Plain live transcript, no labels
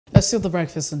Still the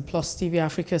breakfast on Plus TV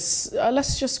Africa.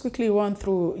 Let's just quickly run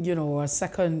through, a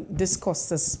second discourse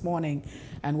this morning,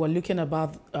 and we're looking at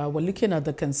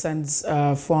the concerns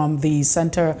from the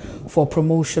Center for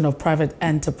Promotion of Private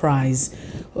Enterprise.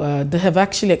 They have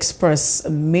actually expressed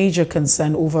a major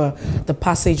concern over the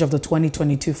passage of the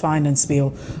 2022 Finance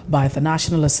Bill by the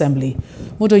National Assembly.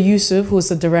 Muda Yususf, who is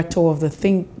the director of the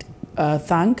think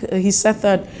tank, he said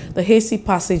that the hasty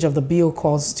passage of the bill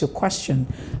calls to question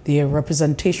the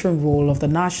representation role of the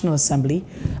National Assembly,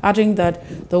 adding that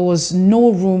there was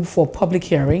no room for public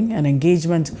hearing and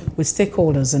engagement with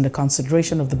stakeholders in the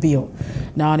consideration of the bill.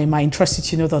 Now, it might interest you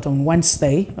to know that on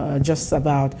Wednesday, just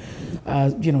about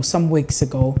some weeks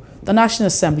ago, the National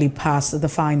Assembly passed the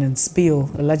Finance Bill,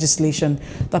 a legislation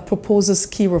that proposes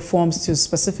key reforms to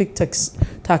specific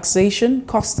taxation,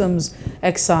 customs,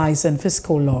 excise, and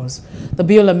fiscal laws. The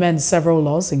bill amends several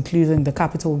laws, including the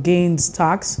Capital Gains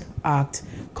Tax Act,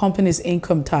 Companies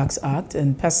Income Tax Act,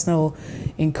 and Personal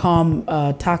Income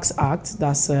Tax Act.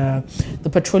 That's the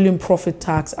Petroleum Profit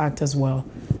Tax Act as well.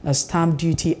 A Stamp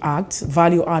Duty Act,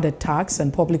 Value Added Tax,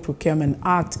 and Public Procurement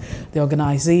Act. The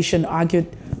organization argued,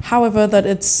 however, that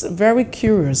it's very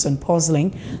curious and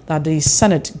puzzling that the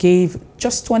Senate gave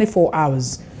just 24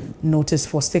 hours notice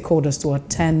for stakeholders to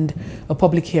attend a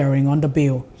public hearing on the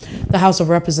bill. The House of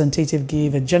Representatives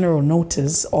gave a general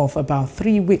notice of about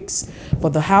 3 weeks,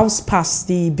 but the House passed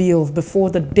the bill before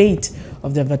the date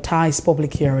of the advertised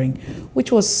public hearing,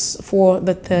 which was for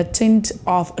the 13th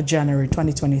of January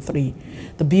 2023.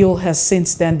 The bill has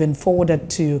since then been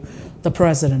forwarded to the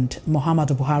President,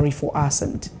 Muhammadu Buhari, for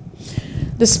assent.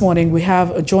 This morning, we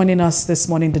have joining us this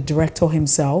morning the director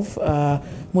himself,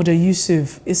 Muda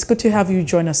Yususf. It's good to have you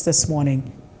join us this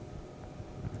morning.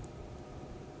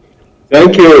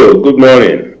 Thank you. Good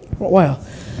morning. Well,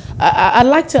 I'd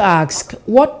like to ask,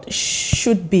 what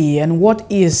should be and what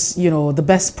is, the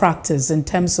best practice in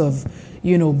terms of,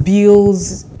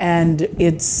 bills and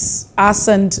its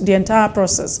assent, the entire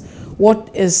process?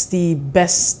 What is the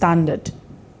best standard?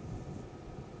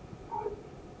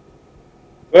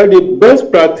 Well, the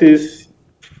best practice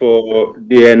for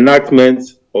the enactment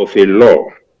of a law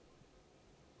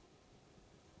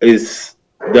is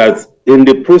that in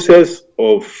the process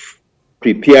of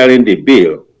preparing the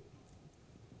bill,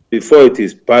 before it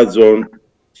is passed on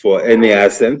for any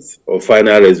assent or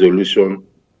final resolution,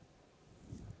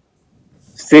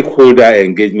 stakeholder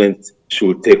engagement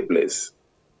should take place.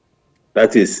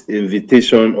 That is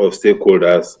invitation of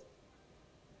stakeholders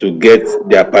to get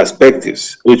their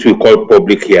perspectives, which we call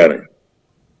public hearing.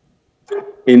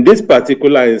 In this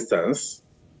particular instance,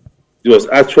 it was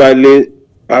actually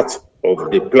part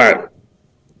of the plan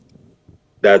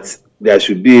that there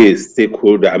should be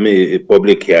a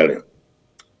public hearing.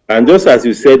 And just as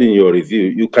you said in your review,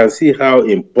 you can see how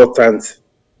important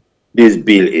this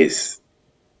bill is.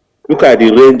 Look at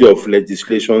the range of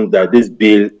legislation that this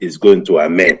bill is going to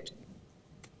amend.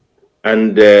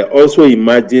 And also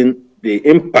imagine the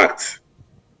impact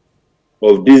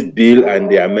of this bill and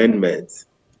the amendments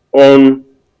on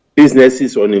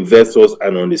businesses, on investors,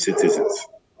 and on the citizens.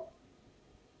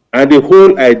 And the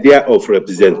whole idea of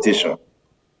representation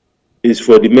is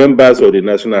for the members of the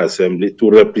National Assembly to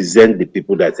represent the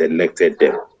people that elected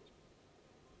them.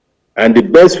 And the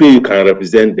best way you can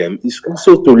represent them is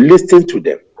also to listen to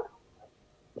them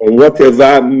on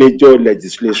whatever major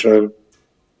legislation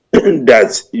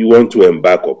that you want to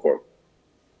embark upon.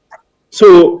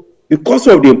 So, because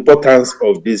of the importance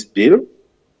of this bill,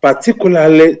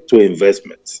 particularly to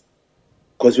investments,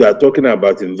 because we are talking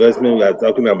about investment, we are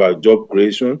talking about job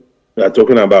creation, we are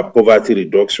talking about poverty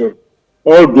reduction,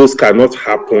 all those cannot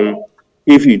happen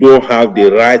if you don't have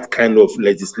the right kind of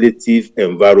legislative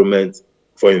environment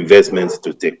for investments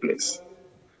to take place.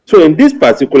 So in this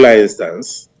particular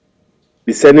instance,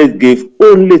 the Senate gave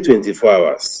only 24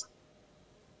 hours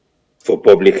for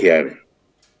public hearing.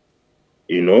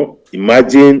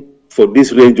 Imagine for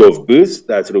this range of bills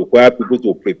that require people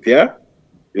to prepare,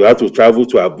 you have to travel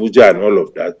to Abuja and all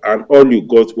of that, and all you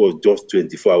got was just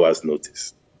 24 hours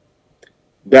notice.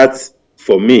 That,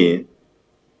 for me,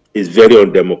 is very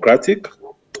undemocratic,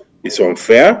 it's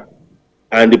unfair,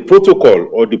 and the protocol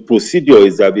or the procedure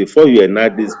is that before you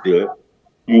enact this bill,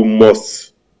 you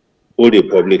must hold a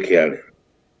public hearing.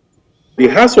 The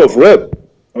House of Rep,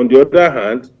 on the other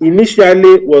hand,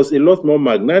 initially was a lot more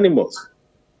magnanimous.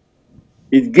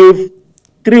 It gave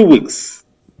 3 weeks,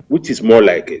 which is more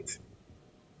like it.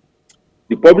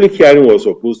 The public hearing was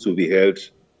supposed to be held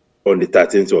on the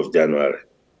 13th of January.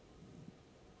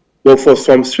 But for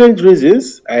some strange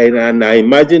reasons, and I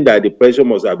imagine that the pressure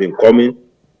must have been coming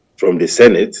from the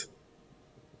Senate,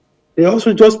 they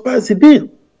also just passed the bill.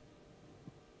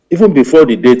 even before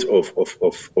the date of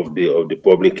the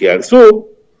public hearing. So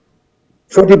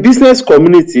for the business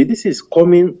community, this is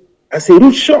coming as a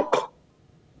rude shock.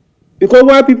 Because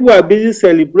while people are busy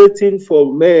celebrating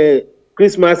for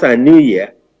Christmas and New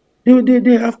Year,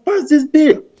 they have passed this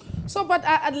bill. So, but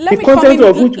let the me come content in,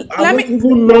 of which are not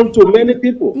even known to many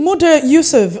people. Muda,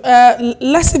 Yususf,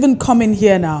 let's even come in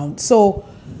here now. So,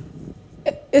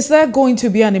 is there going to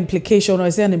be an implication, or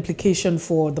is there an implication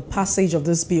for the passage of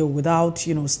this bill without,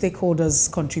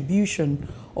 stakeholders' contribution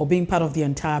or being part of the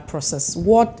entire process?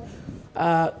 What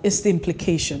is the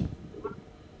implication?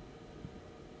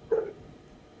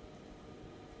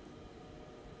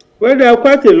 Well, there are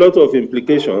quite a lot of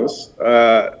implications.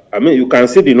 I mean, you can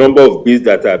see the number of bills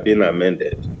that have been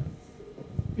amended.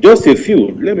 Just a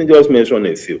few. Let me just mention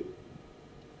a few.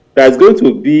 There's going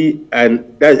to be,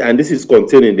 and this is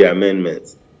contained in the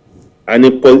amendments, an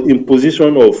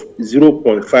imposition of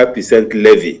 0.5%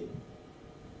 levy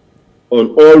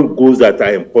on all goods that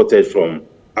are imported from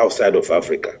outside of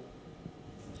Africa.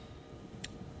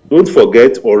 Don't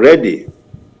forget, already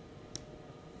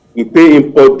we pay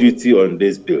import duty on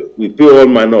this bill. We pay all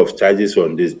manner of charges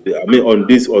on this bill. I mean, on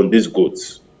these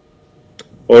goods.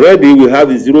 Already we have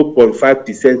a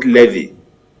 0.5% levy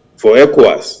for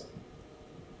ECOWAS.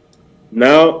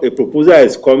 Now a proposal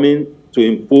is coming to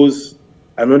impose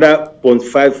another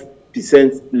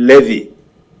 0.5% levy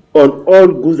on all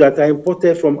goods that are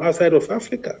imported from outside of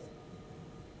Africa.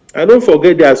 And don't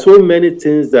forget, there are so many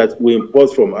things that we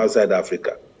import from outside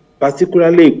Africa,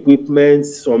 particularly equipment,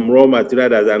 some raw material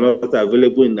that are not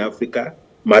available in Africa,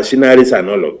 machineries and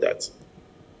all of that.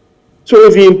 So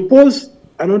if we impose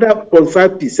another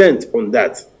 0.5% on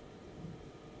that,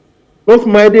 not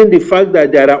minding the fact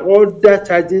that there are other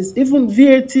charges, even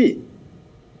VAT,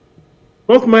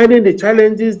 not minding the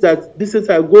challenges that businesses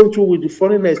are going through with the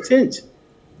foreign exchange,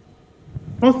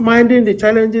 not minding the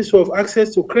challenges of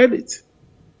access to credit,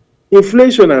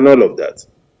 inflation and all of that.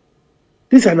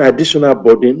 This is an additional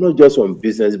burden, not just on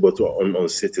business, but on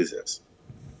citizens.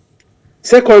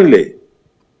 Secondly,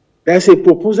 there's a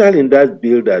proposal in that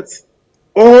bill that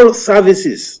all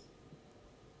services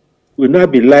will now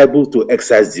be liable to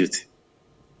excise duty.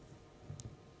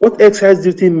 What excise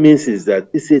duty means is that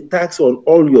it's a tax on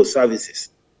all your services.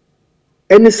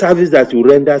 Any service that you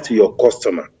render to your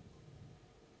customer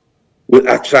will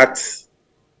attract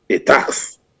a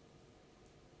tax.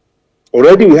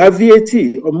 Already we have VAT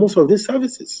on most of these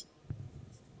services.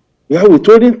 We have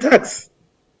withholding tax.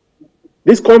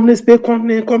 These companies pay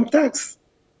company income tax.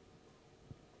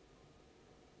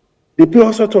 They pay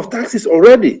all sorts of taxes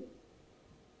already,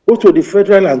 both to the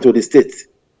federal and to the state.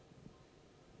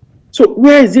 So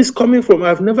where is this coming from?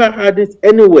 I've never heard it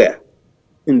anywhere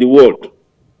in the world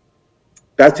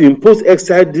that you impose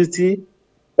excise duty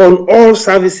on all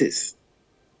services.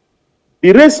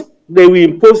 The rest they will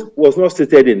impose was not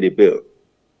stated in the bill.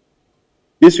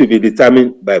 This will be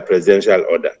determined by presidential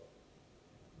order.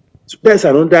 So there's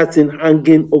another thing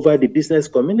hanging over the business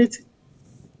community,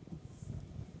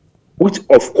 which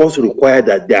of course requires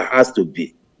that there has to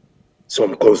be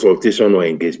some consultation or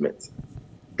engagement.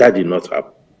 That did not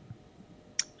happen.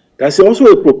 There's also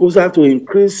a proposal to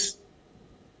increase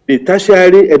the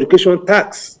tertiary education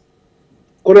tax.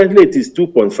 Currently it is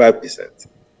 2.5%.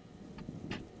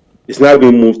 It's now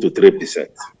being moved to 3%.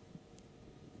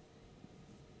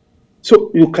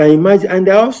 So you can imagine, and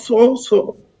there are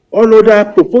also all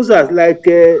other proposals like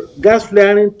gas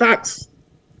flaring tax.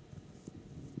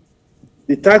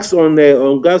 The tax on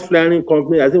gas flaring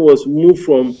company, I think, was moved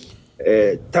from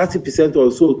 30%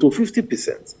 or so to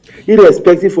 50%,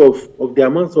 irrespective of the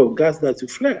amount of gas that you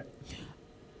flare.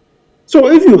 So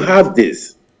if you have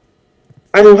this,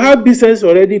 and you have business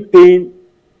already paying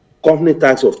company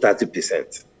tax of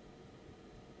 30%,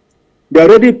 they're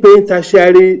already paying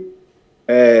tertiary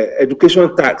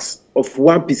education tax of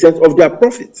 1% of their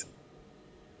profit.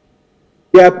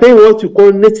 They are paying what you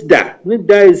call NITDA.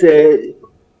 NITDA is a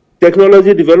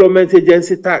Technology Development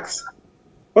Agency tax,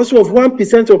 also of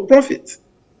 1% of profit.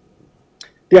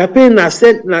 They are paying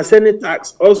N.A.S.S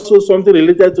tax, also something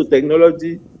related to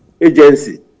technology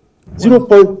agency,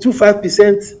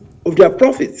 0.25% of their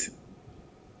profit.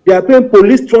 They are paying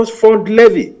police trust fund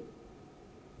levy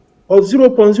of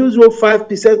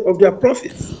 0.005% of their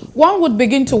profit. One would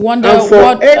begin to wonder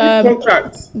what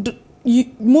contract.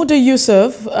 Muda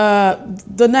Yususf,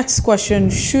 the next question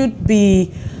should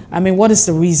be, I mean, what is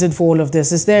the reason for all of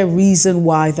this? Is there a reason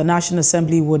why the National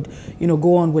Assembly would,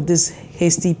 go on with this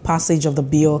hasty passage of the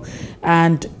bill?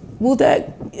 And will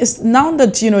there, now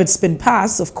that, it's been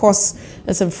passed, of course,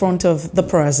 it's in front of the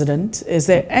president. Is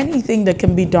there anything that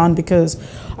can be done? Because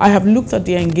I have looked at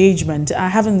the engagement. I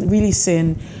haven't really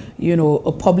seen, you know,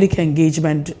 a public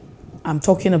engagement. I'm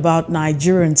talking about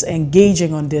Nigerians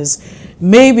engaging on this.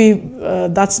 Maybe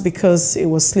that's because it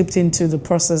was slipped into the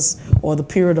process or the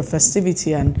period of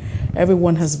festivity, and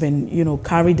everyone has been, you know,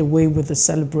 carried away with the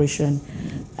celebration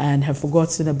and have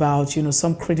forgotten about, you know,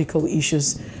 some critical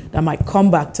issues that might come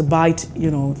back to bite,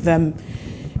 you know, them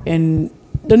in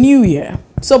the new year.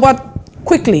 So, but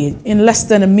quickly, in less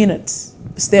than a minute,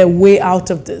 is there a way out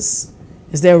of this?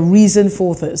 Is there a reason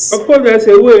for this? Of course, there's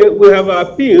a way. We have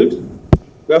appealed.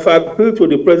 We have appealed to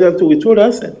the president to withhold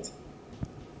assent.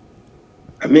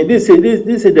 I mean, this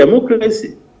is a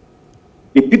democracy.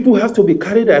 The people have to be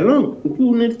carried along. The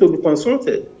people need to be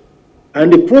consulted.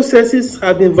 And the processes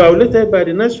have been violated by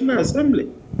the National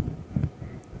Assembly.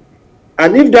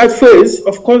 And if that fails,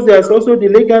 of course, there's also the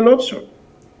legal option.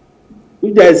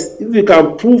 If we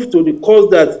can prove to the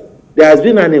court that there has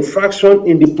been an infraction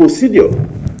in the procedure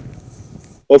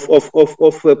of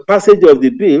passage of the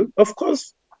bill, of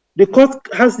course, the court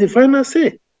has the final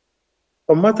say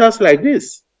on matters like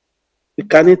this. We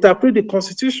can interpret the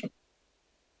Constitution.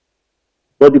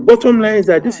 But the bottom line is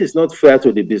that this is not fair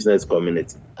to the business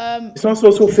community. It's not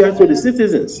also fair to the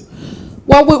citizens.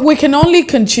 Well, we can only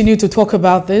continue to talk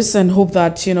about this and hope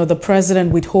that, you know, the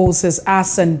president withholds his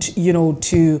assent, you know,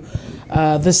 to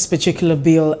this particular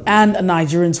bill, and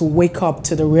Nigerians will wake up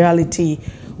to the reality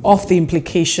of the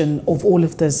implication of all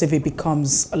of this if it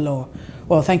becomes a law.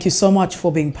 Well, thank you so much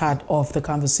for being part of the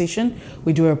conversation.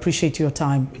 We do appreciate your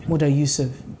time, Muda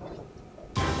Yususf.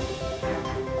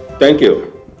 Thank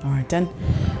you. All right, then.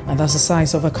 And that's the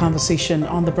size of a conversation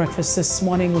on The Breakfast this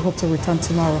morning. We hope to return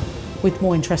tomorrow with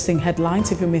more interesting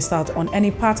headlines. If you missed out on any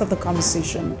part of the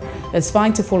conversation, it's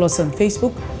fine to follow us on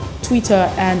Facebook,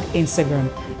 Twitter, and Instagram.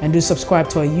 And do subscribe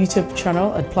to our YouTube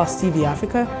channel at Plus TV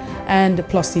Africa and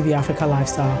Plus TV Africa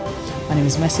Lifestyle. My name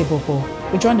is Messi Boko.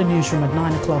 We join the newsroom at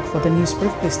 9 o'clock for the news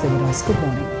brief. Please stay with us. Good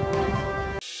morning.